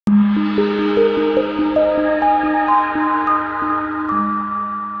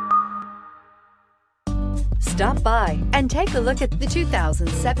Stop by and take a look at the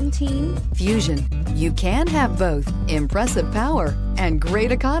 2017 Fusion. You can have both impressive power and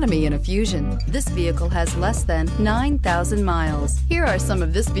great economy in a Fusion. This vehicle has less than 9,000 miles. Here are some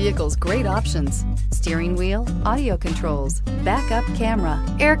of this vehicle's great options: steering wheel audio controls, backup camera,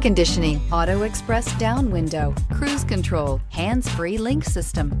 air conditioning, auto express down window, cruise control, hands-free link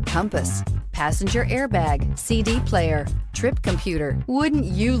system, compass, passenger airbag, CD player, trip computer. Wouldn't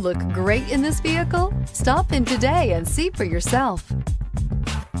you look great in this vehicle? Stop in today and see for yourself.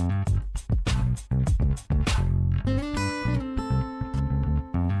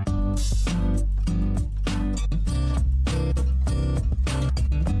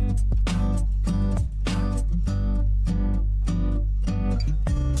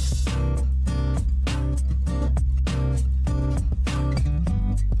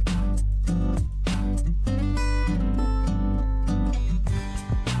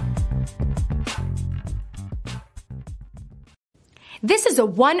 This is a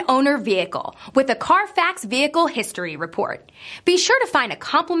one-owner vehicle with a Carfax Vehicle History Report. Be sure to find a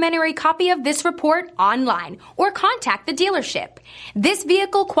complimentary copy of this report online or contact the dealership. This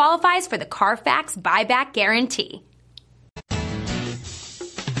vehicle qualifies for the Carfax Buyback Guarantee.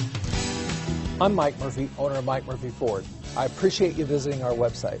 I'm Mike Murphy, owner of Mike Murphy Ford. I appreciate you visiting our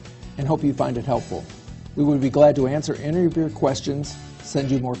website and hope you find it helpful. We would be glad to answer any of your questions,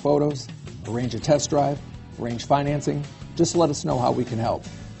 send you more photos, arrange a test drive, arrange financing. Just let us know how we can help.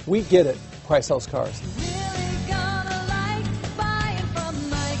 We get it. Price sells cars.